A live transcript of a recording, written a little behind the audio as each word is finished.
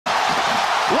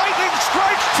Lightning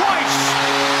strikes twice.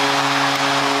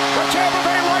 The Tampa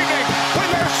Bay Lightning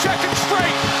win their second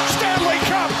straight Stanley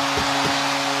Cup.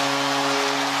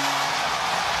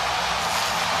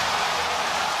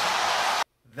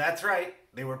 That's right.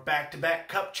 They were back-to-back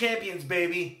Cup champions,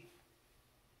 baby.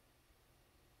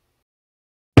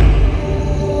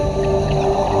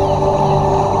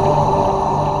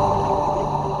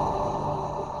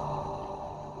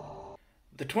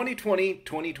 The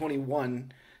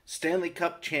 2020-2021 Stanley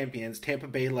Cup champions, Tampa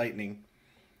Bay Lightning,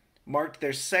 marked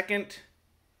their second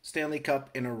Stanley Cup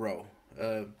in a row.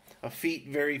 A feat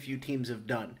very few teams have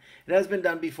done. It has been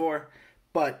done before,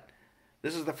 but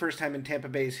this is the first time in Tampa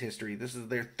Bay's history. This is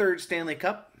their third Stanley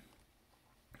Cup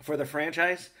for the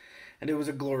franchise, and it was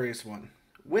a glorious one.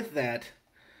 With that,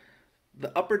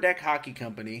 the Upper Deck Hockey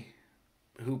Company,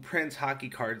 who prints hockey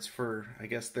cards for, I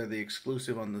guess they're the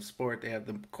exclusive on the sport, they have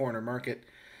the corner market,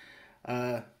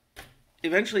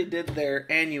 eventually did their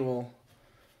annual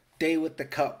Day with the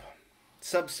Cup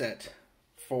subset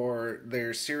for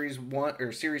their Series 1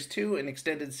 or Series 2 and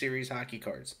Extended Series hockey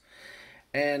cards.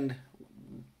 And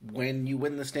when you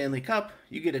win the Stanley Cup,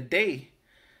 you get a day.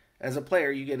 As a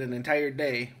player, you get an entire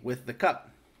day with the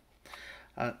cup.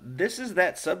 This is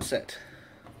that subset.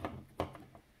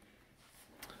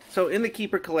 So in the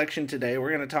Keeper Collection today, we're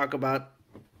going to talk about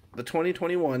the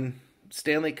 2021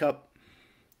 Stanley Cup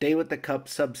Day with the Cup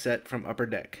subset from Upper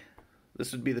Deck.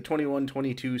 This would be the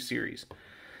 21-22 series.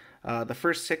 The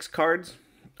first 6 cards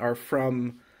are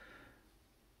from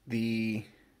the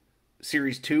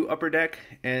Series 2 Upper Deck,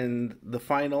 and the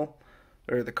final,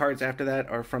 or the cards after that,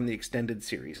 are from the Extended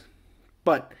Series.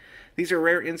 But these are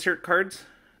rare insert cards,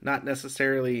 not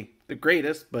necessarily the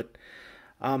greatest, but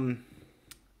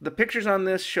the pictures on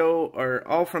this show are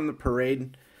all from the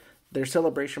parade, their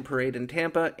celebration parade in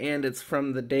Tampa, and it's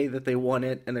from the day that they won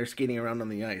it, and they're skating around on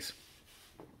the ice.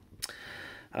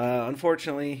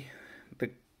 Unfortunately,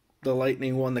 the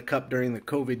Lightning won the Cup during the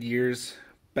COVID years,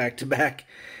 back-to-back,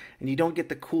 and you don't get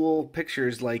the cool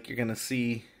pictures like you're going to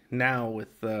see now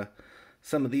with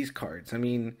some of these cards. I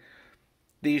mean,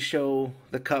 these show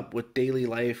the Cup with daily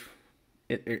life,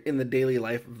 in the daily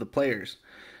life of the players.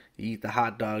 You eat the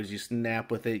hot dogs, you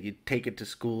snap with it, you take it to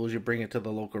schools, you bring it to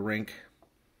the local rink.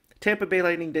 Tampa Bay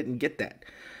Lightning didn't get that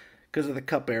because of the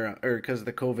Cup era, or because of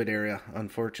the COVID era,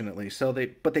 unfortunately.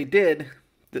 But they did,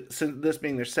 this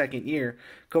being their second year,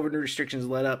 COVID restrictions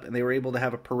let up, and they were able to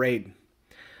have a parade.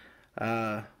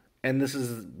 And this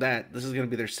is going to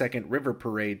be their second river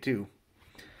parade, too.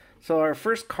 So our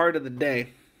first card of the day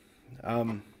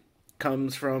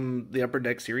comes from the Upper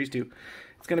Deck Series 2.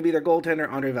 It's going to be their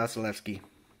goaltender, Andrei Vasilevskiy.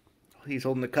 He's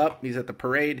holding the cup. He's at the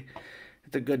parade.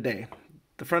 It's a good day.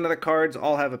 The front of the cards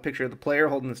all have a picture of the player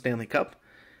holding the Stanley Cup.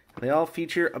 They all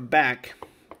feature a back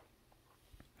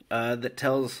that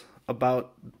tells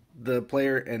about the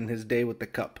player and his day with the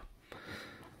cup.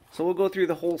 So we'll go through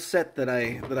the whole set that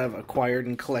I've acquired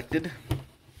and collected.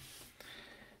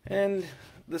 And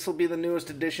this will be the newest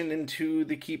addition into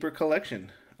the Keeper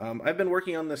Collection. I've been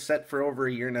working on this set for over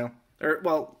a year now. Or,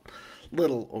 well,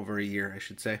 little over a year, I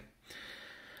should say.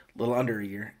 A little under a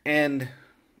year. And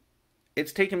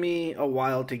it's taken me a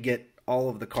while to get all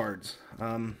of the cards.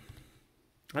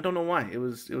 I don't know why. It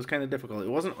was kind of difficult. It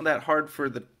wasn't that hard for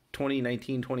the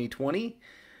 2019-2020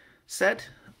 set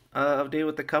of Day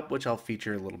with the Cup, which I'll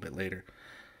feature a little bit later.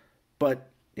 But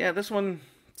yeah, this one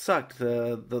sucked.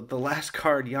 The last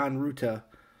card, Jan Ruta,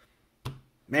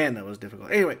 man, that was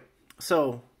difficult. Anyway,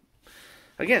 so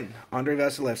again, Andrei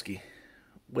Vasilevskiy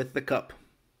with the cup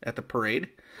at the parade.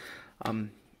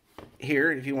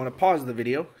 Here, if you want to pause the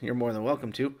video, you're more than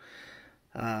welcome to.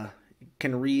 You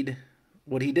can read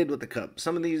what he did with the cup.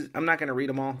 Some of these, I'm not going to read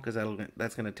them all because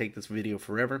that's going to take this video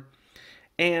forever.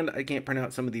 And I can't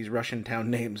pronounce some of these Russian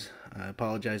town names. I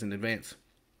apologize in advance.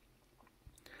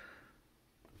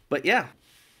 But yeah.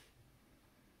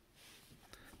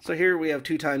 So here we have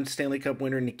two-time Stanley Cup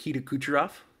winner Nikita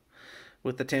Kucherov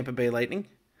with the Tampa Bay Lightning.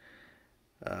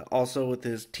 Also with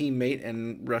his teammate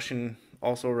and Russian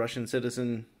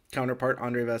citizen counterpart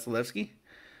Andrei Vasilevskiy.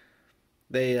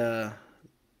 They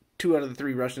 2 out of the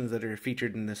 3 Russians that are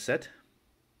featured in this set.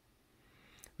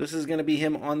 This is going to be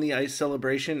him on the ice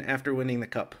celebration after winning the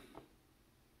cup.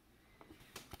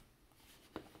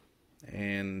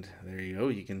 And there you go.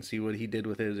 You can see what he did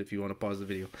with his if you want to pause the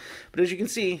video. But as you can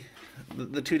see,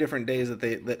 the 2 different days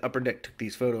that Upper Deck took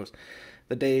these photos.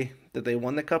 The day that they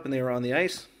won the cup and they were on the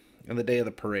ice, and the day of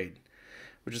the parade.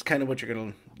 Which is kind of what you're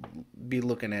going to be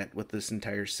looking at with this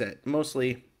entire set.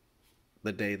 Mostly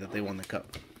the day that they won the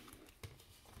cup.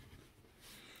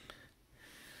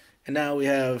 And now we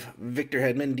have Victor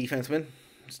Hedman, defenseman,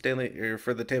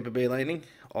 for the Tampa Bay Lightning,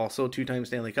 also 2-time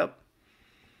Stanley Cup.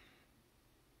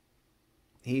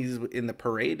 He's in the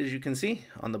parade, as you can see,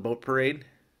 on the boat parade.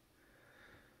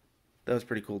 That was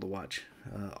pretty cool to watch.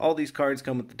 All these cards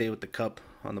come with the day with the cup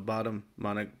on the bottom,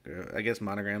 I guess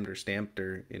monogrammed or stamped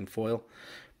or in foil.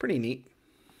 Pretty neat.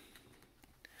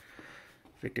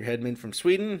 Victor Hedman from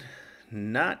Sweden.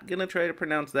 Not gonna try to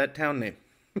pronounce that town name.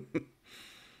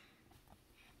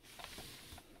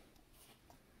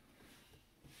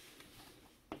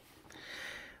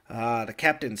 The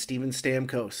captain, Steven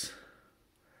Stamkos.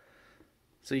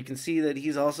 So you can see that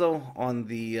he's also on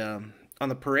the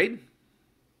parade,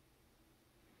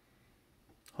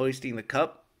 hoisting the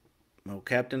cup. Oh,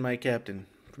 captain, my captain.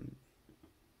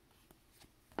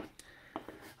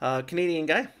 Canadian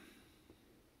guy.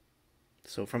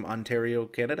 So from Ontario,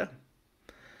 Canada.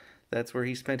 That's where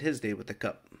he spent his day with the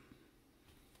cup.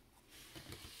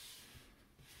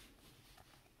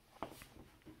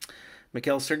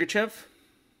 Mikhail Sergachev.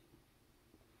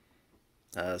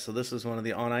 So this is one of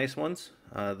the on-ice ones,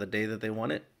 the day that they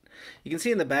won it. You can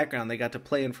see in the background they got to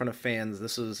play in front of fans.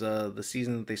 This is the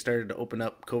season that they started to open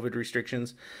up COVID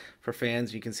restrictions for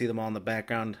fans. You can see them all in the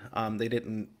background. They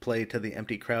didn't play to the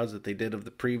empty crowds that they did of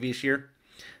the previous year.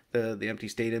 The empty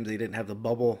stadiums, they didn't have the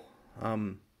bubble.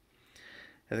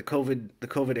 The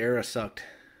COVID era sucked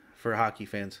for hockey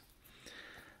fans.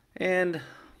 And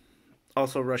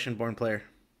also a Russian-born player.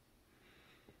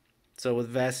 So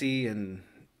with Vasi and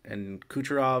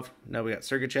Kucherov, now we got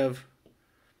Sergachev.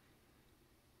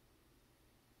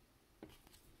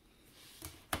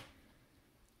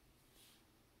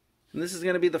 And this is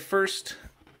going to be the first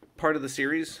part of the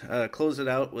series. Close it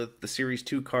out with the Series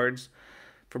 2 cards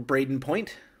for Braden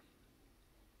Point.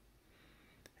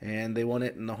 And they won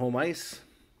it in the home ice.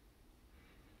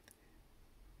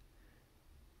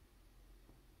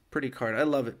 Pretty card. I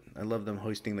love it. I love them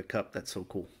hoisting the cup. That's so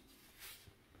cool.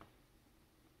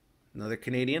 Another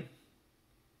Canadian.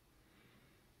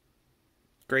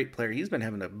 Great player. He's been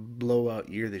having a blowout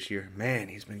year this year. Man,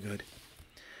 he's been good.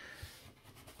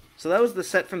 So that was the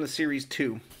set from the Series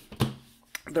 2.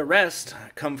 The rest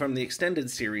come from the extended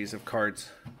series of cards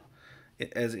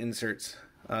as inserts.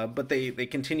 But they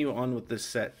continue on with this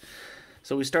set.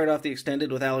 So we start off the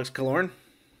extended with Alex Killorn.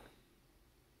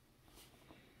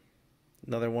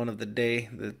 Another one of the day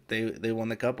that they won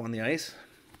the cup on the ice.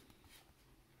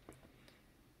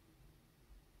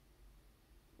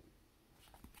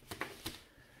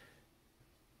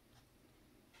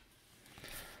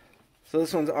 So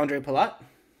this one's Andre Palat.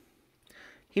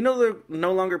 He no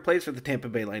longer plays for the Tampa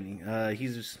Bay Lightning.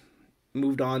 He's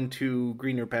moved on to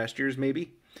greener pastures,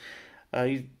 maybe.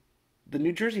 The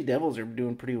New Jersey Devils are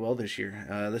doing pretty well this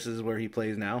year. This is where he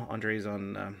plays now. Andre's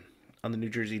on the New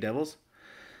Jersey Devils.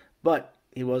 But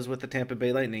he was with the Tampa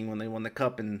Bay Lightning when they won the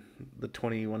cup in the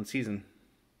 21 season.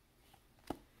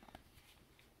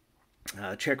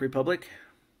 Czech Republic.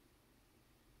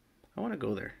 I want to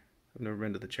go there. I've never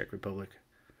been to the Czech Republic.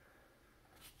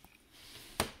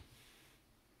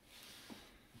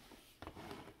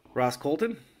 Ross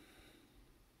Colton.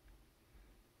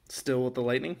 Still with the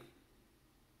Lightning.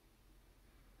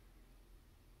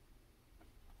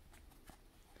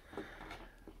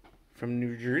 From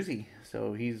New Jersey.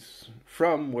 So he's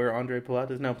from where Andre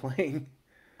Palat is now playing.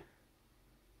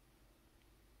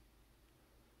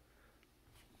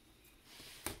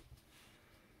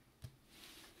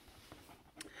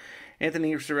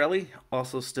 Anthony Cirelli,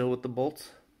 also still with the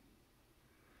Bolts.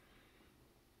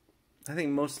 I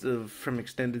think most from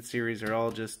extended series are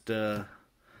all just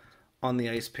on the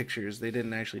ice pictures. They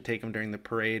didn't actually take them during the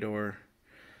parade or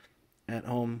at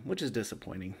home, which is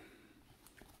disappointing.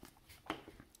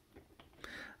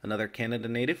 Another Canada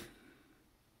native.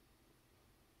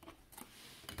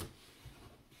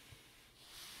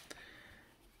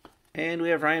 And we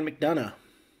have Ryan McDonough.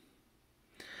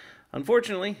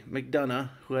 Unfortunately, McDonough,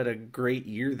 who had a great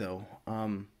year though,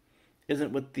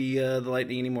 isn't with the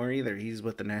Lightning anymore either. He's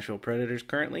with the Nashville Predators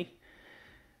currently.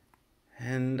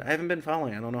 And I haven't been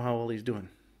following. I don't know how well he's doing.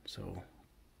 So,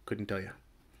 couldn't tell you.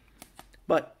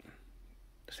 But,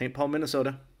 St. Paul,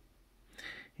 Minnesota.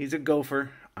 He's a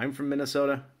Gopher. I'm from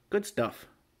Minnesota. Good stuff.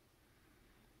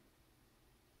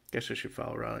 Guess I should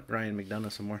follow Ryan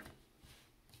McDonough some more.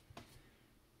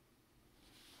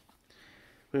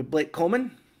 We have Blake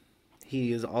Coleman.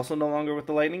 He is also no longer with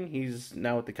the Lightning. He's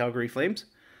now with the Calgary Flames.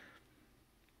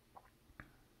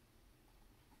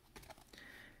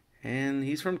 And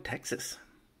he's from Texas.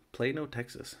 Plano,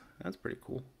 Texas. That's pretty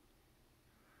cool.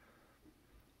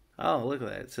 Oh, look at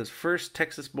that. It says first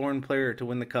Texas-born player to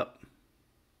win the cup.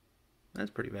 That's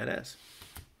pretty badass.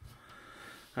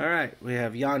 All right, we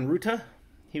have Jan Ruta.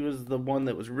 He was the one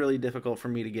that was really difficult for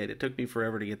me to get. It took me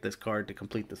forever to get this card to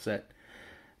complete the set.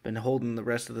 Been holding the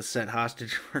rest of the set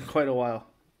hostage for quite a while.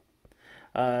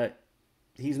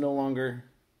 He's no longer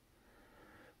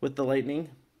with the Lightning.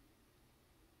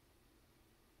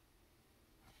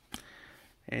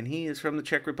 And he is from the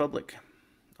Czech Republic.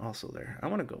 Also there. I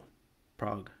want to go.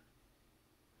 Prague.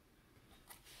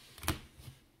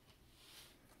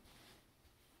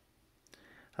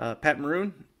 Pat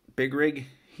Maroon, Big Rig.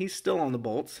 He's still on the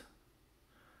Bolts.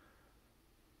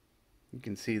 You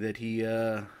can see that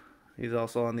he's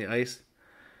also on the ice.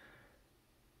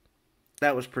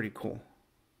 That was pretty cool.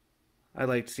 I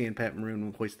liked seeing Pat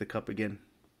Maroon hoist the cup again.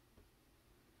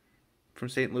 From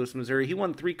St. Louis, Missouri. He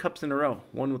won 3 cups in a row.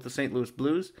 One with the St. Louis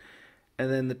Blues,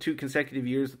 and then the 2 consecutive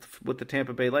years with the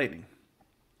Tampa Bay Lightning.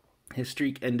 His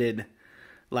streak ended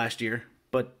last year,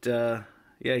 but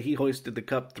yeah, he hoisted the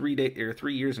cup 3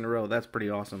 years in a row. That's pretty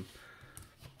awesome.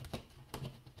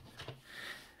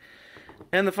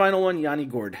 And the final one, Yanni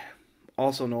Gourde.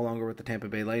 Also no longer with the Tampa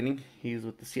Bay Lightning. He's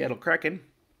with the Seattle Kraken.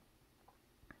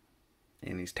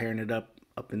 And he's tearing it up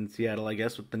in Seattle, I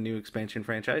guess, with the new expansion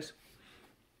franchise.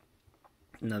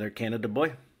 Another Canada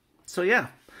boy. So yeah,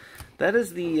 that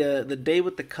is the Day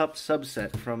with the Cup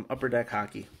subset from Upper Deck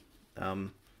Hockey.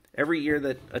 Every year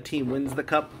that a team wins the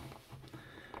cup,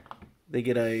 they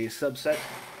get a subset.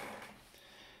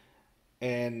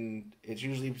 And it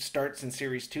usually starts in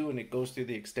Series 2 and it goes through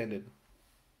the extended.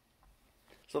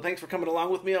 So thanks for coming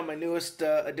along with me on my newest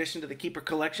addition to the Keeper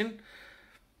collection.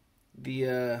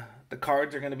 The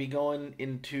cards are going to be going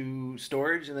into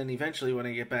storage, and then eventually when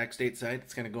I get back stateside,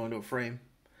 it's going to go into a frame.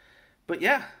 But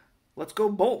yeah, let's go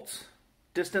Bolts.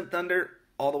 Distant Thunder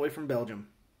all the way from Belgium.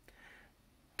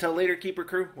 Till later, Keeper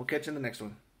crew. We'll catch you in the next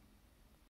one.